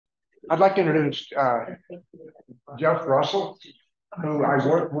I'd like to introduce Jeff Russell, who I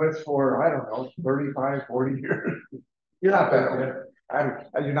worked with for, I don't know, 35, 40 years. You're not that old.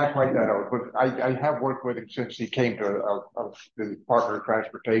 You're not quite that old, but I have worked with him since he came to the Department of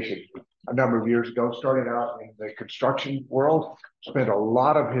Transportation a number of years ago. Started out in the construction world, spent a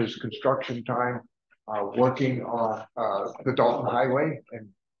lot of his construction time working on the Dalton Highway and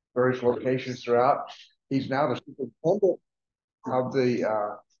various locations throughout. He's now the superintendent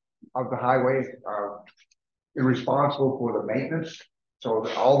of the highway, responsible for the maintenance. So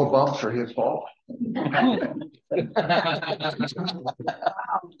all the bumps are his fault.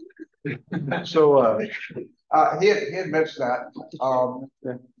 So he admits that.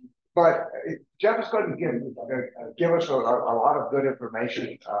 But Jeff is going to give us a lot of good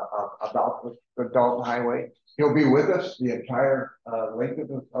information about the Dalton Highway. He'll be with us the entire length of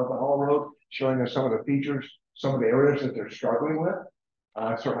the haul road, showing us some of the features, some of the areas that they're struggling with.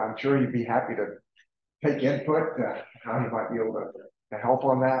 So I'm sure you'd be happy to take input, how you might be able to help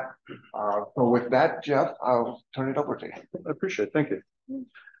on that. So with that, Jeff, I'll turn it over to you. I appreciate it. Thank you.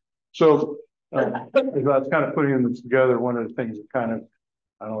 So as I was kind of putting this together, one of the things that kind of,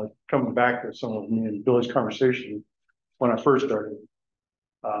 I don't know, coming back to some of me and Billy's conversation when I first started,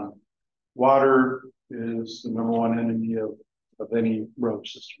 water is the #1 enemy of any road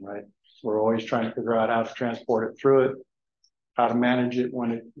system, right? So we're always trying to figure out how to transport it through it, how to manage it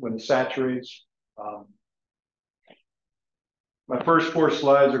when it saturates. My first 4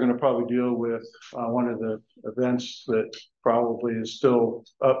 slides are going to probably deal with one of the events that probably is still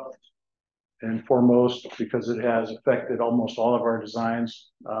up and foremost because it has affected almost all of our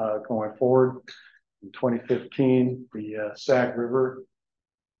designs going forward. In 2015, the Sag River,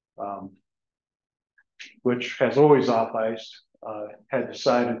 which has always off-iced, had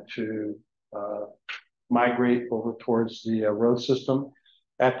decided to migrate over towards the road system.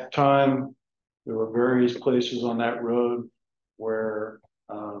 At the time, there were various places on that road where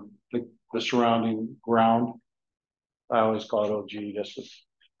the surrounding ground, I always call it OG, that's the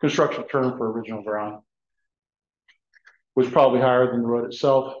construction term for original ground, was probably higher than the road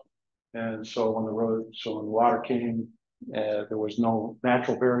itself. And so when the water came, there was no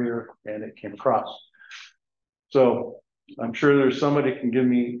natural barrier and it came across. So I'm sure there's somebody can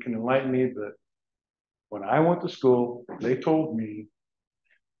enlighten me, but when I went to school, they told me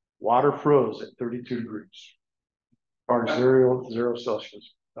water froze at 32 degrees, or zero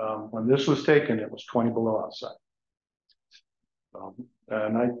Celsius. When this was taken, it was 20 below outside.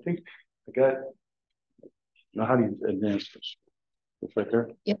 And I think I got, now how do you advance this? It's right there?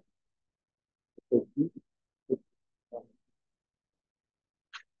 Yep.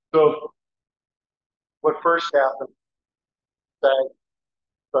 So what first happened,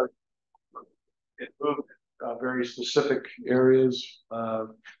 it moved very specific areas.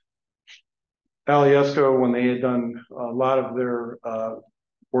 Alyeska, when they had done a lot of their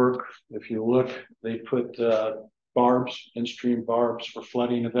work, if you look, they put barbs, in-stream barbs for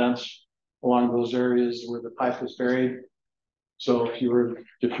flooding events along those areas where the pipe was buried. So if you were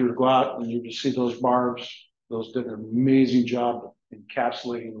to go out and you just see those barbs, those did an amazing job of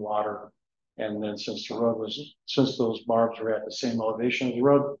encapsulating water. And then since those barbs were at the same elevation as the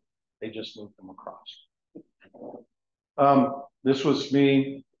road, they just moved them across. This was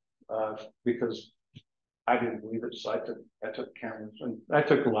me because I didn't believe it, so I took cameras and I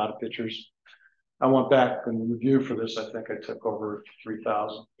took a lot of pictures. I went back and reviewed for this. I think I took over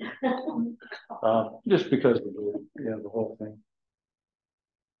 3,000, just because of the whole thing.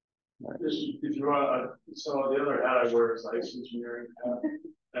 If you want, so the other hat I wear is ice engineering hat,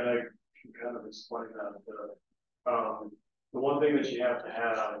 and I can kind of explain that. The one thing that you have to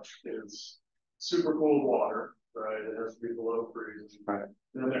have is super cold water, right? It has to be below freezing. Right.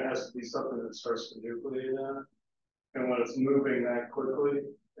 And then there has to be something that starts to nucleate in it. And when it's moving that quickly,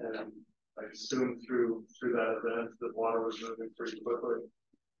 and I assume through that event that water was moving pretty quickly,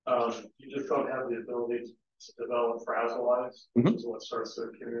 you just don't have the ability to develop frazzle ice, which is what starts to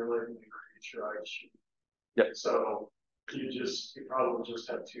accumulate and create your ice sheet. Yep. So you probably just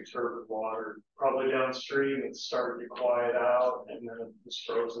have too turbid water, probably downstream. It started to quiet out, and then it was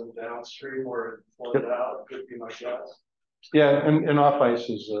frozen downstream where it flooded out. Could be my guess. Yeah, and off ice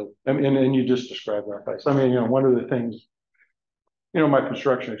is, and you just described off ice. I mean, one of the things, my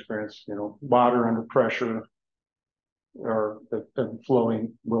construction experience, water under pressure or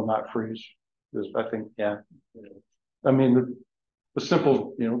flowing will not freeze. I think, yeah. I mean, the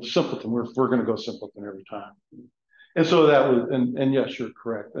simple, simpleton. We're going to go simpleton every time. And so that was, and yes, you're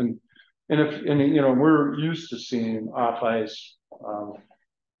correct. And we're used to seeing off ice on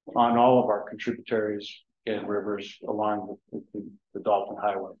all of our contributaries and rivers along the Dalton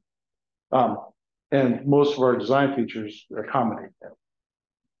Highway. And most of our design features accommodate that.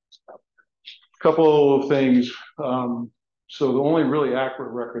 Couple of things. So the only really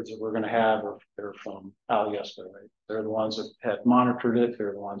accurate records that we're going to have are from Aliesta, right? They're the ones that had monitored it.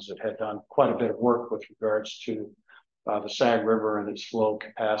 They're the ones that had done quite a bit of work with regards to the Sag River and its flow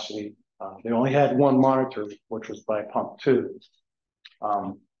capacity. They only had one monitor, which was by pump 2.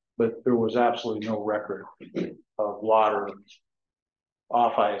 But there was absolutely no record of water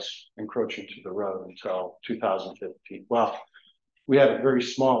off ice encroaching to the road until 2015. Well, we had a very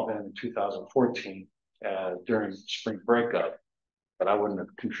small event in 2014 during spring breakup, but I wouldn't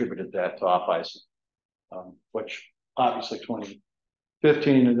have contributed that to off ice, which obviously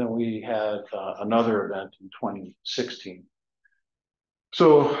 2015, and then we had another event in 2016.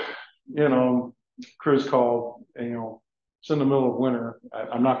 So, crews called, it's in the middle of winter.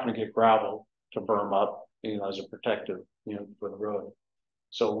 I'm not going to get gravel to berm up, as a protective, for the road.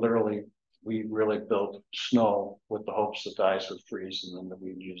 So literally, we really built snow with the hopes that the ice would freeze, and then that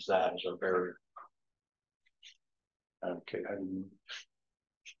we'd use that as our barrier. Okay,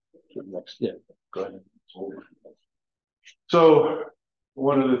 next, yeah, go ahead. So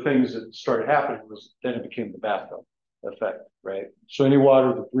one of the things that started happening was then it became the bathtub effect, right? So any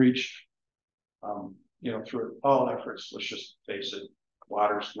water that breached, through all efforts, let's just face it,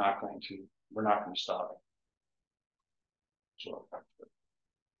 we're not going to stop it.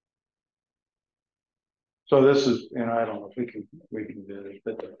 So this is, I don't know if we can do this,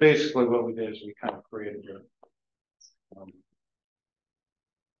 but basically what we did is we kind of created a,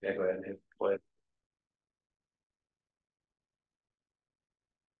 yeah, go ahead and hit play.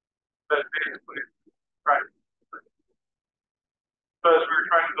 But basically, right. So as we were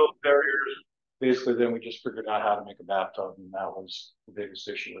trying to build barriers, basically then we just figured out how to make a bathtub, and that was the biggest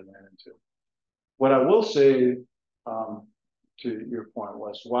issue we ran into. What I will say, to your point,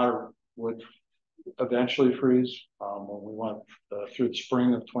 was water would eventually freeze. When we went through the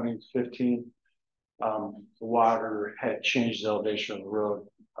spring of 2015, the water had changed the elevation of the road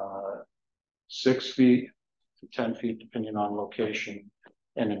 6 feet to 10 feet, depending on location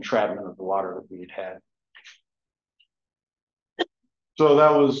and entrapment of the water that we had. So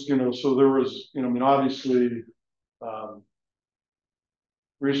that was, so there was, obviously,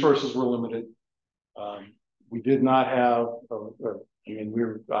 resources were limited. We did not have, we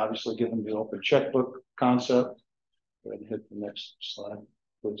were obviously given the open checkbook concept. Go ahead and hit the next slide,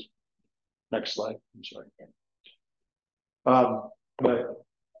 please. Next slide, I'm sorry. But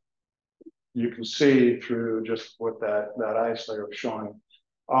you can see through just what that ice layer was showing,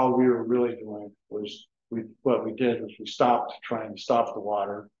 all we were really doing was, what we did was we stopped trying to stop the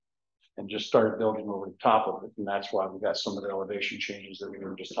water and just started building over the top of it. And that's why we got some of the elevation changes that we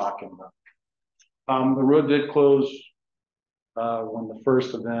were just talking about. The road did close when the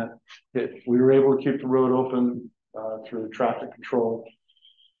first event hit. We were able to keep the road open through traffic control.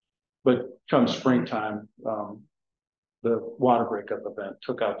 But come springtime, the water breakup event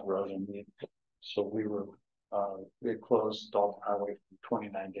took out the road, and so we had closed Dalton Highway for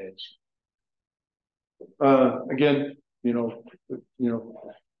 29 days. Again,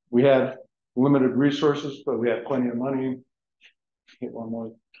 we had limited resources, but we had plenty of money. Hit one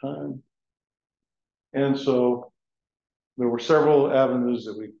more time. And so there were several avenues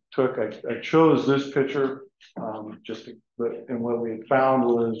that we took. I chose this picture and what we had found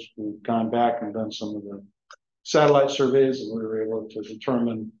was we've gone back and done some of the satellite surveys, and we were able to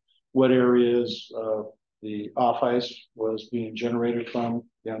determine what areas the off ice was being generated from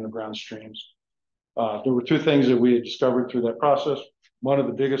the underground streams. There were 2 things that we had discovered through that process. One of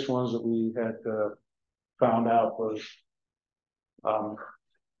the biggest ones that we had found out was,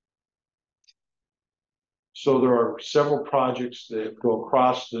 so there are several projects that go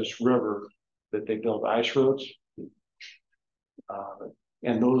across this river that they build ice roads.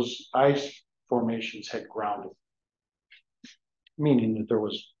 And those ice formations had grounded, meaning that there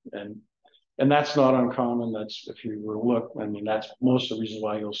was, and that's not uncommon. That's, if you were to look, that's most of the reason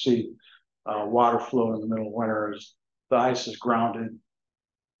why you'll see water flow in the middle of winter is the ice is grounded.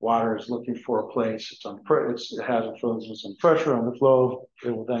 Water is looking for a place. It has a frozen some pressure on the flow.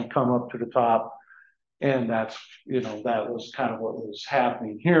 It will then come up to the top. And that's, that was kind of what was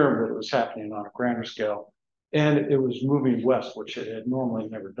happening here, but it was happening on a grander scale. And it was moving west, which it had normally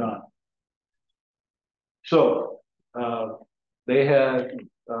never done. So they had,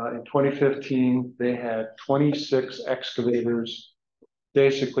 in 2015, they had 26 excavators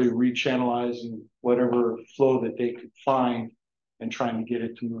basically rechannelizing whatever flow that they could find and trying to get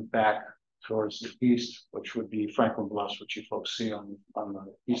it to move back towards the east, which would be Franklin Bluffs, which you folks see on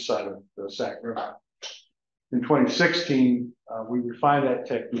the east side of the Sac River. In 2016, we refined that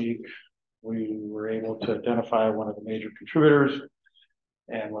technique we were able to identify one of the major contributors.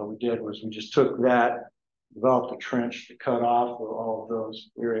 And what we did was we just took that, developed a trench to cut off all of those.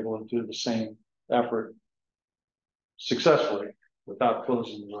 We were able to do the same effort successfully without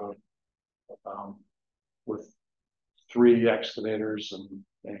closing the road, with 3 excavators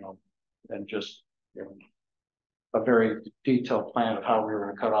and just a very detailed plan of how we were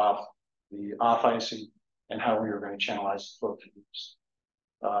going to cut off the off icing and how we were going to channelize the flow to the east.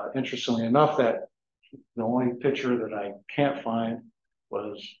 Interestingly enough, that the only picture that I can't find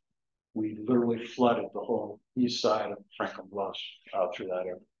was we literally flooded the whole east side of Franklin Bluffs out through that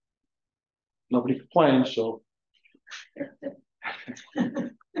area. Nobody complained, so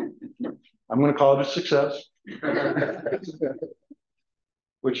I'm going to call it a success,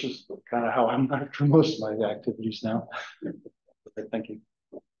 which is kind of how I'm not for most of my activities now. Thank you.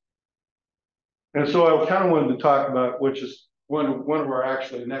 And so I kind of wanted to talk about, which is one of our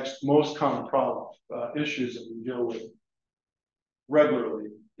actually next most common problem issues that we deal with regularly,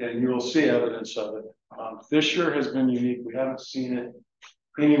 and you'll see evidence of it. This year has been unique. We haven't seen it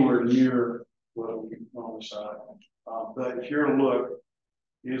anywhere near what we normally saw. But if you're to look,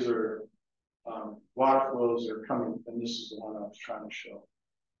 these are water flows that are coming, and this is the one I was trying to show.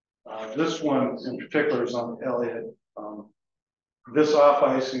 This one in particular is on Elliott. This off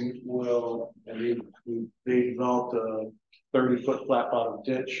icing will, and they developed a 30-foot flat bottom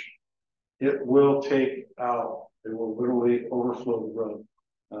ditch. It will take out, it will literally overflow the road.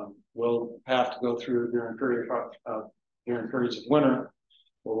 We'll have to go through during periods of winter.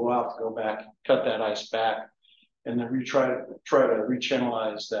 We'll have to go back, cut that ice back, and then try to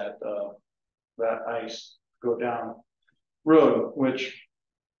rechannelize that ice, go down road, which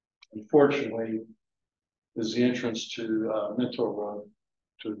unfortunately is the entrance to Minto Road,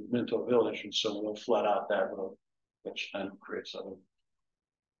 to Minto Village, and so we'll flood out that road, which then creates other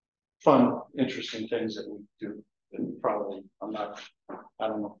fun, interesting things that we do. And probably, I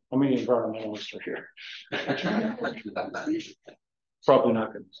don't know how many environmentalists are here. Probably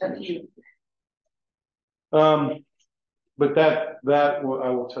not good. But that I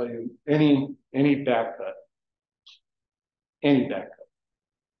will tell you, any back cut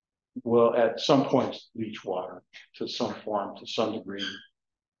will at some point leach water to some form, to some degree.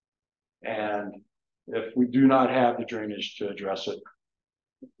 And if we do not have the drainage to address it,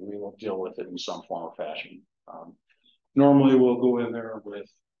 we will deal with it in some form or fashion. Normally we'll go in there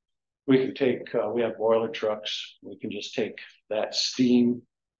with, we can take, we have boiler trucks. We can just take that steam,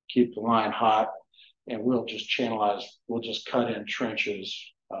 keep the line hot, and we'll just channelize, we'll just cut in trenches,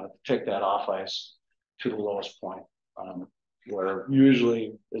 take that off ice to the lowest point, where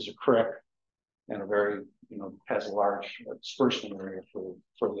usually is a creek and a very, has a large disbursement area for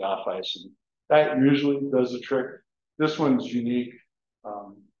the off ice. And that usually does the trick. This one's unique.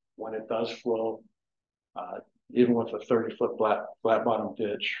 When it does flow, even with a 30-foot flat bottom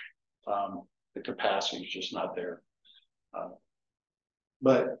ditch, the capacity is just not there.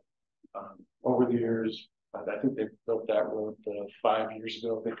 But over the years, I think they built that road 5 years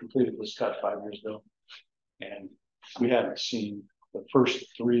ago. They completed this cut 5 years ago. And we haven't seen the first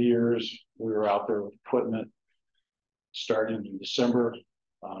 3 years we were out there with equipment starting in December.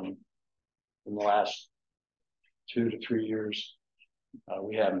 In the last 2 to 3 years,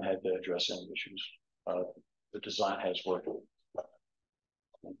 we haven't had to address any issues. The design has worked.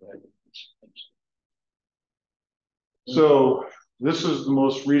 So this is the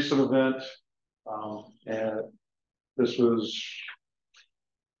most recent event, and this was,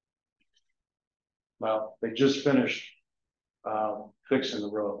 well, they just finished fixing the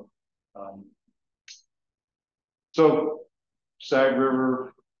road. So Sag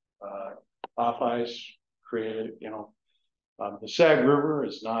River off ice created, the Sag River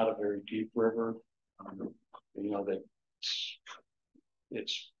is not a very deep river. That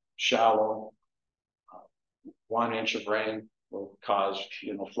it's shallow. 1 inch of rain will cause,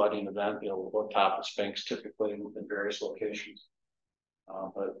 flooding event. We'll top its banks typically in various locations.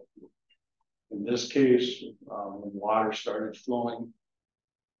 But in this case, when water started flowing,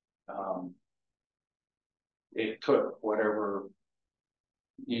 it took whatever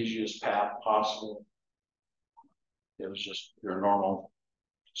easiest path possible. It was just your normal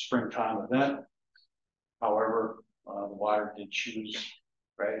springtime event. However, the water did choose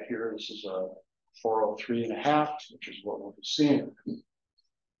right here. This is a 403.5, which is what we'll be seeing.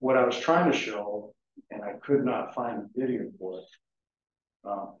 What I was trying to show, and I could not find a video for it,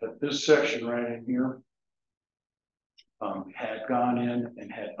 but this section right in here had gone in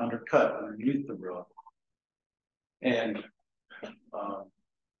and had undercut underneath the road. And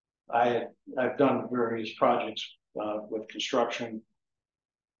I've done various projects with construction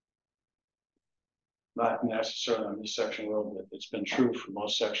not necessarily on this section of the road, but it's been true for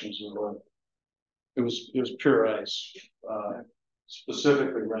most sections of the road. It was pure ice,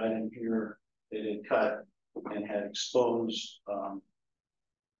 specifically right in here. It had cut and had exposed.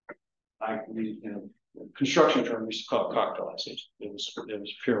 Construction term we used to call it cocktail ice. It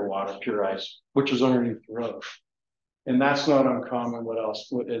was pure water, pure ice, which was underneath the road, and that's not uncommon. What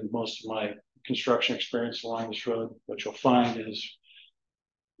else? In most of my construction experience along this road, what you'll find is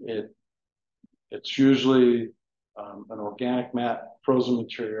it's usually an organic mat, frozen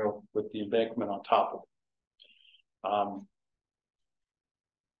material with the embankment on top of it.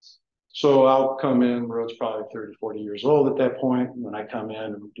 So I'll come in, the road's probably 30, 40 years old at that point. When I come in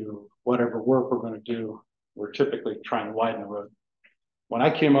and do whatever work we're going to do, we're typically trying to widen the road. When I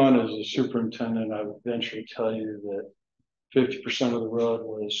came on as a superintendent, I would venture to tell you that 50% of the road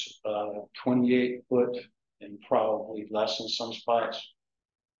was 28 foot and probably less in some spots.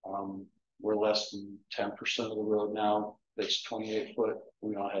 We're less than 10% of the road now that's 28 foot.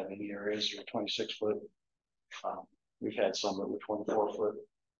 We don't have any areas that are 26 foot. We've had some that were 24 foot.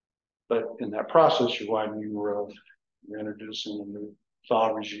 But in that process, you're widening the road, you're introducing a new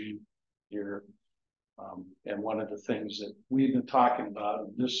thaw regime here. And one of the things that we've been talking about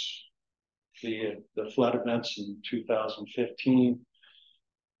in the flood events in 2015,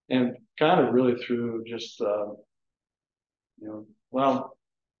 and kind of really through just, well,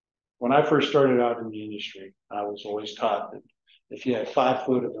 when I first started out in the industry, I was always taught that if you had 5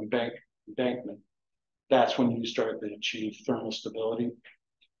 foot of embankment, that's when you start to achieve thermal stability.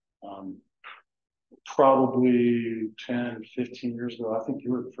 Probably 10, 15 years ago, I think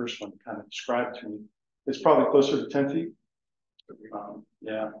you were the first one to kind of describe to me. It's probably closer to 10 feet.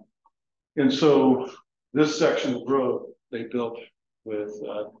 Yeah. And so this section of road they built with,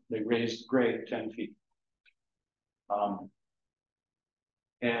 they raised the grade 10 feet.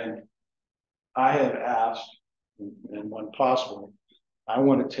 And I had asked, and when possible, I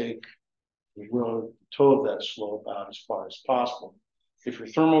want to take the road, toe of that slope out as far as possible. If your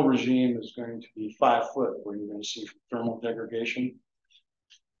thermal regime is going to be 5 foot, where you're going to see thermal degradation,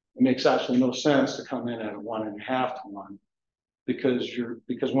 it makes absolutely no sense to come in at a 1.5 to 1, because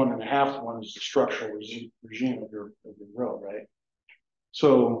 1.5 to 1 is the structural regime of your road, right?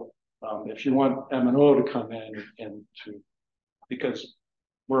 So if you want M&O to come in and to, because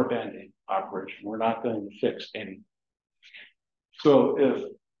we're a Band-Aid operation, we're not going to fix anything. So if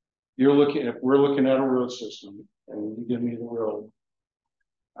we're looking at a road system and you give me the road,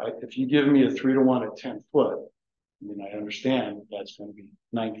 if you give me a 3 to 1 at 10 foot, I mean, I understand that's going to be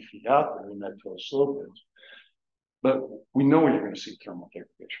 90 feet out there and that toe slope is, but we know you're going to see thermal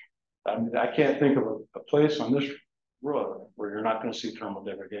degradation. I mean, I can't think of a place on this road where you're not going to see thermal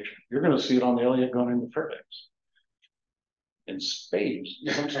degradation. You're going to see it on the Elliott going into Fairbanks. In spades.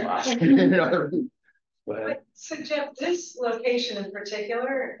 So Jeff, this location in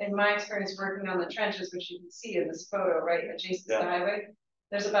particular, in my experience working on the trenches, which you can see in this photo, right, adjacent to the highway,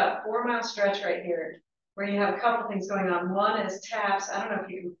 there's about a 4-mile stretch right here where you have a couple things going on. One is taps. I don't know if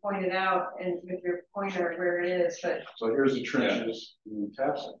you can point it out and with your pointer where it is, but so here's the trenches and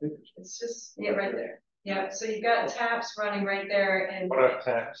taps, I think. It's just, yeah, right there. Yeah, so you've got taps running right there, and what are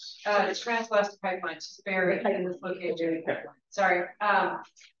taps? It's Trans-Alaska Pipeline, just buried in this location. Sorry.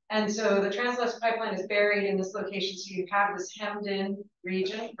 And so the Trans-Alaska Pipeline is buried in this location, so you have this hemmed-in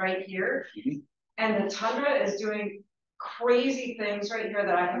region right here, and the tundra is doing crazy things right here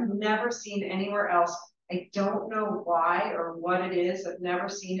that I have never seen anywhere else. I don't know why or what it is. I've never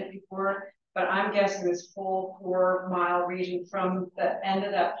seen it before, but I'm guessing this whole 4-mile region from the end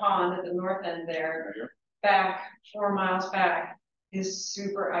of that pond at the north end there, back 4 miles back, is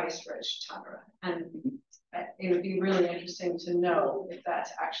super ice-rich tundra. And it would be really interesting to know if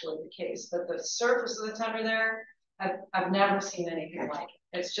that's actually the case. But the surface of the tundra there, I've never seen anything like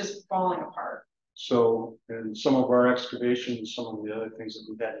it. It's just falling apart. So in some of our excavations, some of the other things that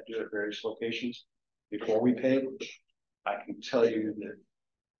we've had to do at various locations before we pave, I can tell you that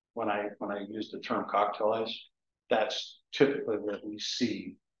when I use the term cocktail ice, that's typically what we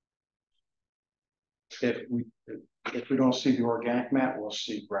see. If we don't see the organic mat, we'll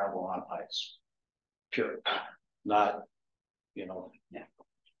see gravel on ice. Pure, not,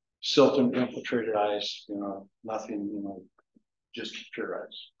 silt and infiltrated ice, nothing, just pure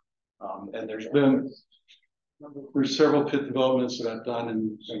ice. And there's several pit developments that I've done,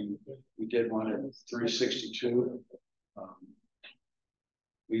 and we did one at 362.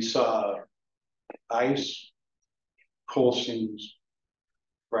 We saw ice, coal seams,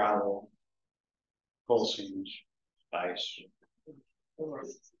 gravel, coal seams, ice.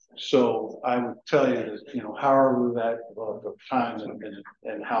 So I would tell you that, however that developed over time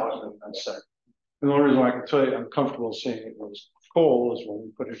and how it's been set. And the only reason I can tell you I'm comfortable saying it was coal is when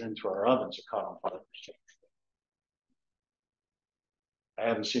we put it into our ovens, it caught on fire. I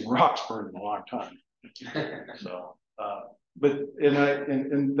haven't seen rocks burn in a long time. So,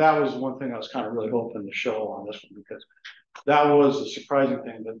 and that was one thing I was kind of really hoping to show on this one, because that was a surprising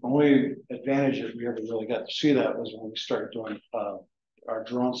thing. That the only advantage that we ever really got to see that was when we started doing our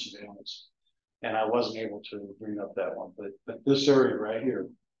drone surveillance, and I wasn't able to bring up that one. But this area right here,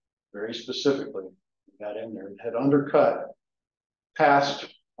 very specifically, we got in there. It had undercut past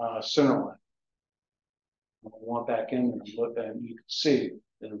center line. When we went back in and looked at it, you could see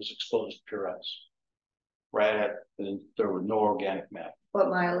that it was exposed pure ice. Right at, and there were no organic matter. What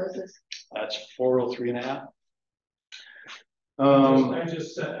mile is this? That's 403.5. I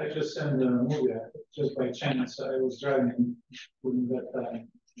just sent the movie just by chance. I was driving and wouldn't get time.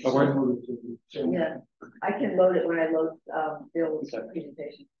 So I moved it to the Yeah, I can load it when I load Bill's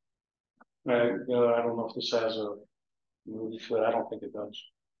presentation. I don't know if this has a movie to it. I don't think it does.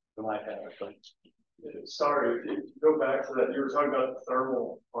 It might have it, but Sorry, if you go back to that, you were talking about the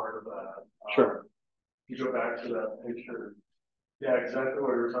thermal part of that. sure. If you go back to that picture, yeah, exactly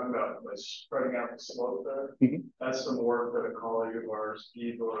what you were talking about, by spreading out the slope there. Mhm. That's some work that a colleague of ours,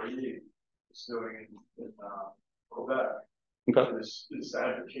 Yves Laurie, is doing in Quebec. Okay. Is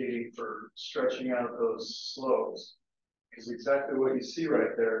advocating for stretching out those slopes, because exactly what you see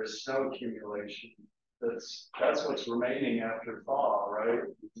right there is snow accumulation. That's what's remaining after thaw, right?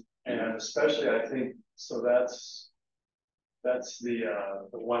 And especially, I think, so that's the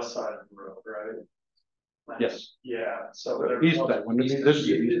west side of the road, right? Yes. Yeah, so East side. When this is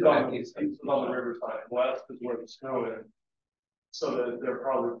it's on the riverside. West is where the snow is. So that they're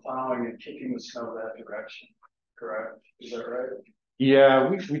probably plowing and kicking the snow that direction, correct? Is that right? yeah,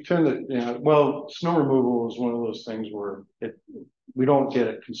 we tend to, yeah. Well, snow removal is one of those things where we don't get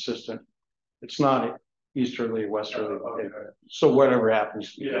it consistent. It's not easterly, westerly. Okay. So whatever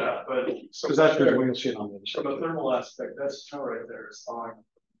happens. Yeah, but Because that's the way you'll see it on the other from side. a thermal aspect, that's snow right there is thawing.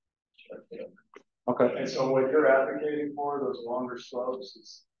 Okay. And so what you're advocating for, those longer slopes,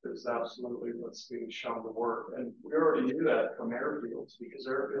 is absolutely what's being shown to work. And we already knew that from airfields, because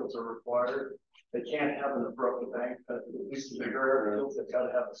airfields are required. They can't have an abrupt bank, at least the bigger airfields, they've got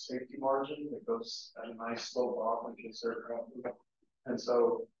to have a safety margin that goes at a nice slope off in case aircraft move. And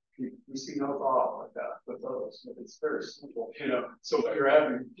so we see no thought like that with those. It's very simple, you know. So what you're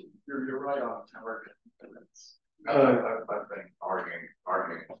having, you're right on target. I've been arguing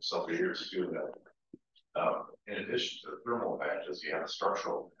for several years too that in addition to the thermal advantages, you have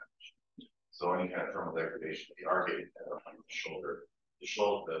structural advantage. So any kind of thermal degradation, the arcade on the shoulder,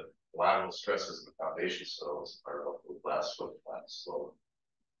 the lateral stresses in the foundation slopes are of the flat slope,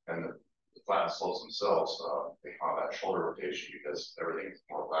 and the flat slopes themselves they combat shoulder rotation because everything is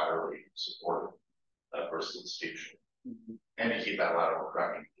more laterally supported versus the steep shoulder. And you keep that lateral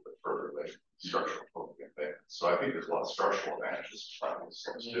cracking a bit further away from structural focusing thing. So I think there's a lot of structural advantages to flat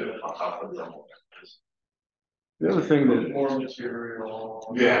slopes too, on top of the thermal advantages. The other thing that More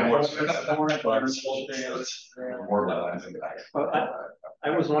material. Yeah, more I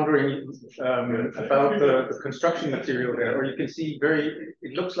was wondering about the construction material there, or you can see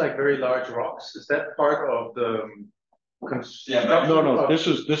it looks like very large rocks. Is that part of the construction? no, these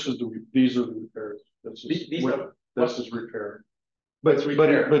are the repairs. This is repair.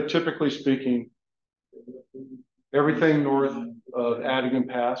 But typically speaking, everything north of Adigan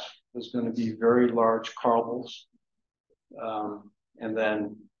Pass is going to be very large cobbles. And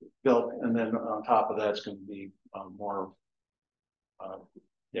then built, and then on top of that, it's going to be more.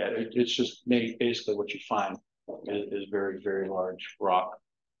 It's just basically what you find is very, very large rock.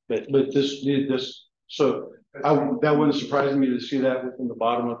 But this so that wouldn't surprise me to see that within the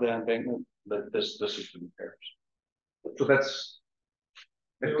bottom of that embankment. But this is the repairs. So that's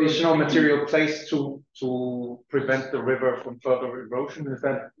additional material placed to prevent the river from further erosion. Is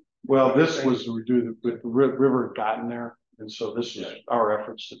that? Well, this was to redo the river had gotten there, and so this is our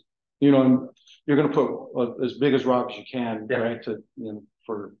efforts to, you're going to put as big as rock as you can, right? To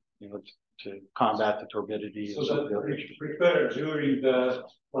to combat the turbidity. So that prepared during the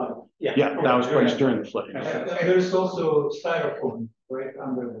flood. Yeah, that was placed during the flooding. And there's also styrofoam right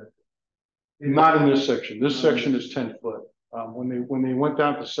under there. Not in this section. This section is 10 foot. When they went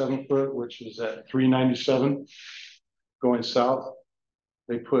down to 7 foot, which is at 397 going south,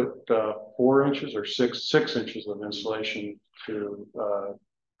 they put 4 inches or 6 inches of insulation to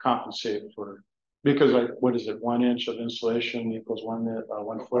compensate for, because what is it? 1 inch of insulation equals 1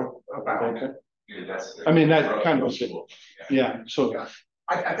 foot. Okay. I mean, that kind of, yeah. So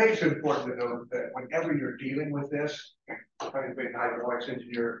I think it's important to know that whenever you're dealing with this, I've been a hydraulics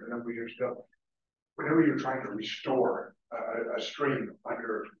engineer a number of years ago. whenever you're trying to restore a stream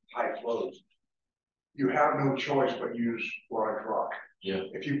under high flows, you have no choice but use large rock. Yeah.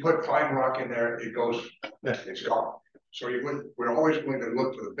 If you put fine rock in there, it goes, it's gone. So we're always going to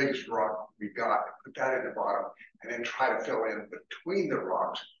look for the biggest rock we got, put that in the bottom, and then try to fill in between the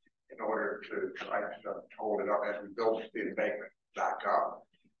rocks in order to try to hold it up as we build the embankment back up.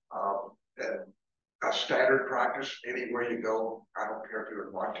 And a standard practice anywhere you go, I don't care if you're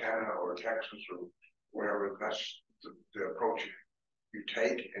in Montana or Texas or wherever, that's the approach you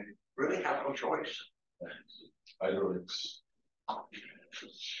take, and you really have no choice. Hydraulics.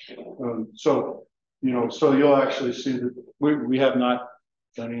 So, you know, so you'll actually see that we have not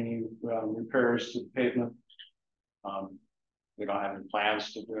done any repairs to the pavement. We don't have any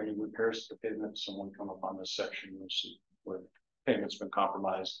plans to do any repairs to the pavement. Someone come up on this section, you'll see where the pavement's been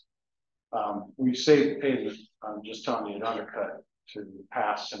compromised. We saved pavement, I'm just telling you, it undercut to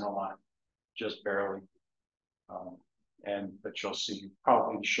pass center line, just barely. But you'll see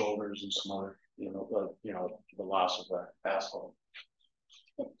probably the shoulders and some other, the loss of the asphalt.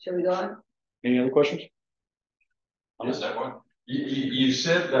 Shall we go on? Any other questions? Yes, that one. You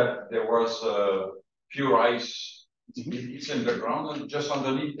said that there was pure ice. It's in the ground and just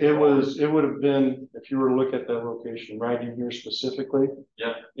underneath. It would have been, if you were to look at that location right in here specifically.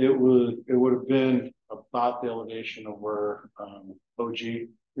 Yeah. It would have been about the elevation of where OG,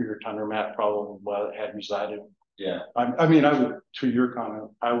 your tundra map probably had resided. Yeah. I mean, I would, to your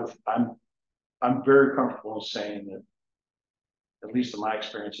comment, I'm very comfortable in saying that, at least in my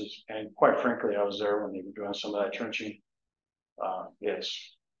experiences, and quite frankly, I was there when they were doing some of that trenching.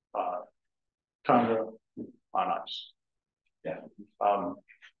 It's tundra on ice. Yeah.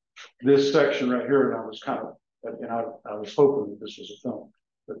 This section right here, and I was kind of, I was hoping that this was a film,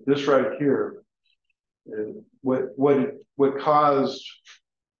 but this right here, what caused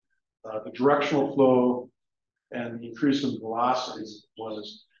the directional flow and the increase in velocity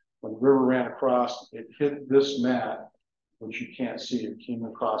was when the river ran across, it hit this mat, which you can't see, it came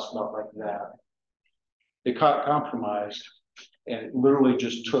across about like that. It got compromised, and it literally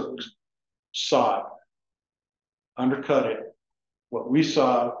just took sod, undercut it. What we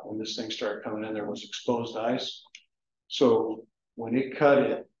saw when this thing started coming in there was exposed ice. So when it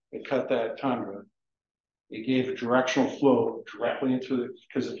cut that tundra, it gave a directional flow directly into the,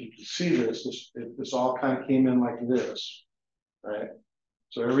 because if you can see this all kind of came in like this, right?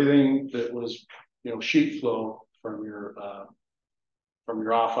 So everything that was, sheet flow from your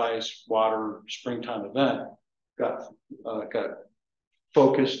off ice water springtime event got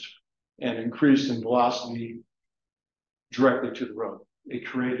focused and increased in velocity directly to the road. It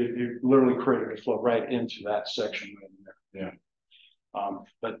literally created a flow right into that section right in there. Yeah.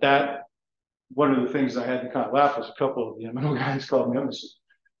 But one of the things I had to kind of laugh was a couple of the M&O guys called me up and said,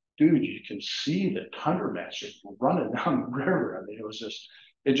 dude, you can see the tundra mats just running down the river. I mean,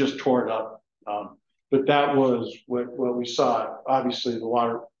 it just tore it up. But that was what we saw. Obviously the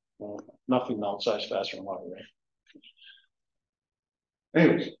water, nothing melts ice faster than water, right?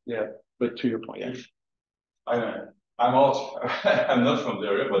 Anyways, yeah, but to your point, yeah. I'm not from the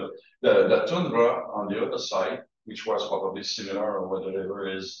area, but the tundra on the other side, which was probably similar or where the river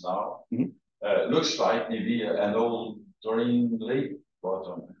is now, looks like maybe an old drain lake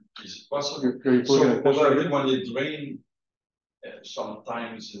bottom. Is it possible? So probably when it drained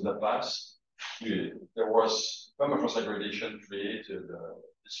sometimes in the past, there was permafrost aggregation created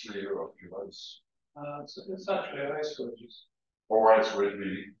this layer of ice. It's actually ice wedges. Or ice wedge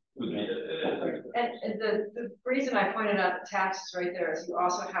really. And the reason I pointed out the taps right there is you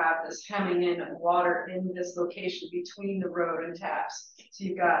also have this hemming in of water in this location between the road and taps. So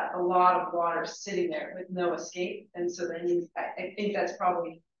you've got a lot of water sitting there with no escape. And so then I think that's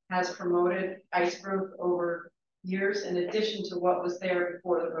probably has promoted ice growth over years in addition to what was there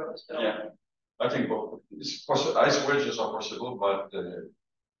before the road was built. Yeah, I think both. Ice wedges are possible, but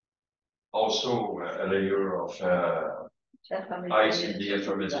also a layer of ice in the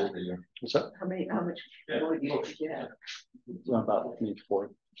intermediate layer. What's that? How much more do you have? About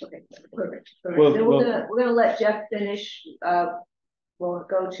 4. Okay, perfect. Well, then we're gonna let Jeff finish. We'll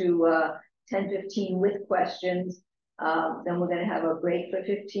go to 10:15 with questions. Then we're gonna have a break for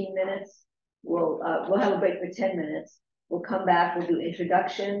 15 minutes. We'll have a break for 10 minutes. We'll come back, we'll do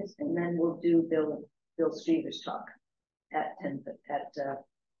introductions, and then we'll do Bill Streeter's talk at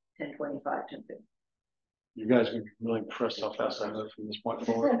 10:25, 10:50. You guys are really impressed how fast I moved from this point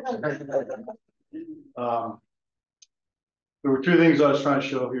forward. There were 2 things I was trying to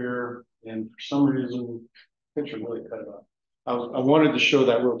show here, and for some reason, the picture really cut it off. I wanted to show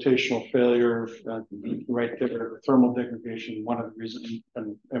that rotational failure right there, the thermal degradation, one of the reasons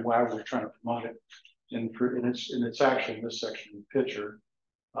and why we're trying to promote it. And it's actually in this section of the picture.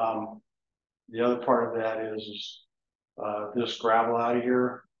 The other part of that is this gravel out of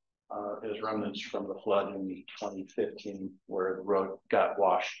here is remnants from the flood in 2015 where the road got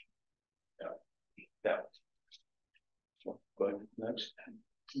washed. Yeah. So go ahead, next.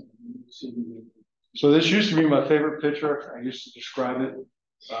 So this used to be my favorite picture. I used to describe it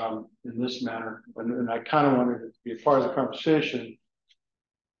in this manner, and I kind of wanted it to be a part of the conversation.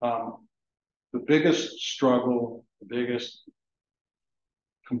 The biggest struggle, the biggest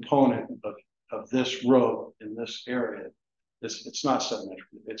component of this road in this area is it's not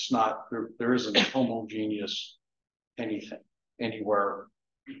symmetrical. It's not, there isn't homogeneous anything anywhere.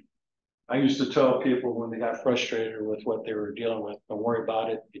 I used to tell people when they got frustrated with what they were dealing with, don't worry about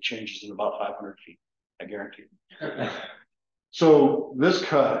it. It changes in about 500 feet. I guarantee you. So this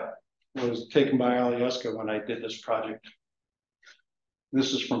cut was taken by Alyeska when I did this project.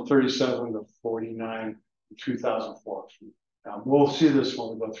 This is from 37 to 49 in 2004. We'll see this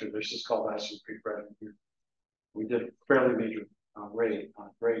when we go through. This is called Ison Creek right in here. We did a fairly major grade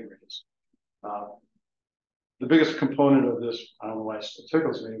raise. The biggest component of this, I don't know why it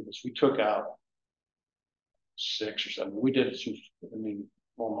tickles me, was we took out 6 or 7. We did it,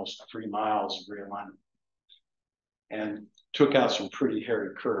 almost 3 miles of realignment, and took out some pretty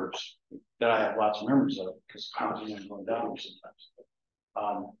hairy curves that I have lots of memories of because constantly I'm going down sometimes.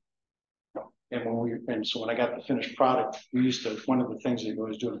 And so when I got the finished product, we used to, one of the things that you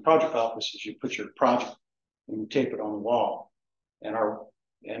always do in the project office is you put your project and you tape it on the wall.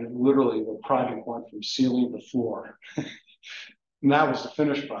 And literally the project went from ceiling to floor. And that was the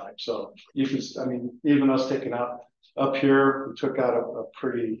finished product. So you can, even us taking out up here, we took out a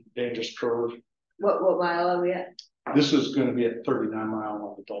pretty dangerous curve. What mile are we at? This is going to be at 39 mile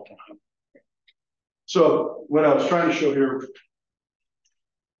on the Dalton Highway. So what I was trying to show here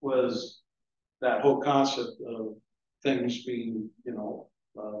was that whole concept of things being,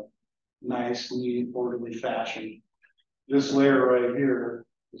 nice, neat, orderly fashion. This layer right here,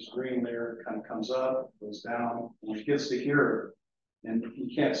 this green layer kind of comes up, goes down, and it gets to here, and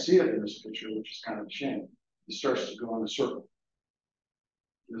you can't see it in this picture, which is kind of a shame. It starts to go in a circle.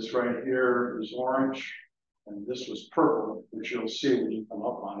 This right here is orange, and this was purple, which you'll see when you come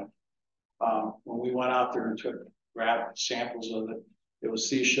up on it. When we went out there and grabbed samples of it, it was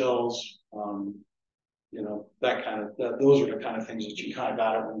seashells, that kind of, those are the kind of things that you kind of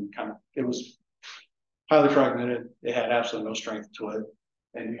got it when it was highly fragmented. It had absolutely no strength to it.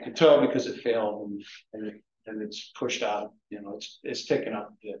 And you could tell because it failed and it's pushed out, it's taken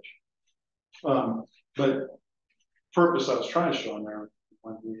out the ditch. But purpose I was trying to show in there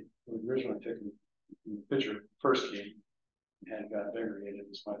when we originally took the picture first came and got degraded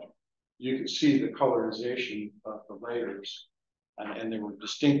as much. You could see the colorization of the layers and they were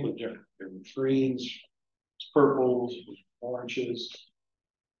distinctly different. There were greens, purples, oranges,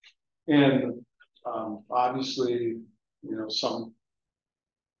 and obviously, some,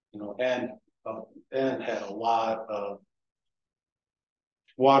 and had a lot of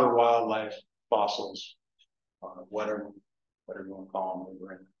water wildlife fossils, whatever you want to call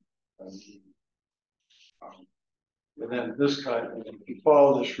them. And then this cut, if you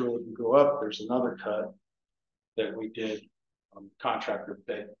follow this road and go up, there's another cut that we did. Contractor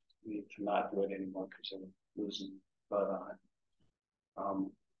begged me to not do it anymore because they were losing blood on it.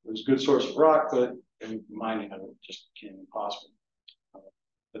 It was a good source of rock, but mining of it just became impossible.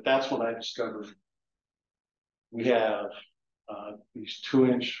 But that's when I discovered we have these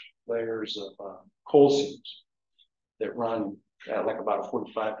 2-inch layers of coal seams that run at like about a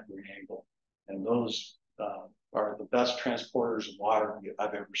 45-degree angle. And those are the best transporters of water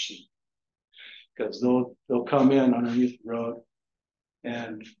I've ever seen. Because they'll come in underneath the road,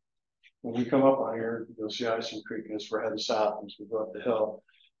 and when we come up on here, you'll see Ison Creek as we're heading south as we go up the hill.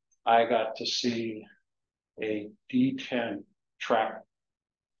 I got to see a D10 track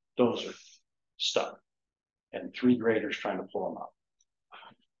dozer stuck and 3 graders trying to pull them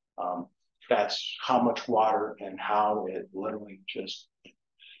up. That's how much water and how it literally just,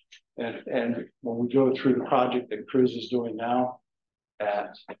 and when we go through the project that Cruz is doing now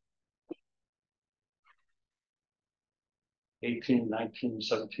at 18, 19,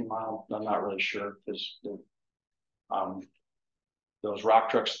 17 miles, I'm not really sure because those rock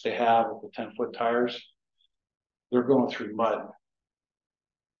trucks that they have with the 10-foot tires, they're going through mud,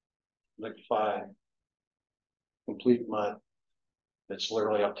 liquefied, complete mud. That's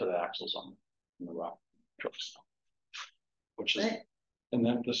literally up to the axles on the rock trucks, which is, and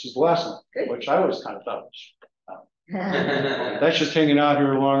then this is the last one, which I always kind of thought was That's just hanging out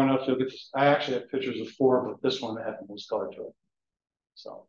here long enough to get, I actually have pictures of 4, but this one had the most color to it. So.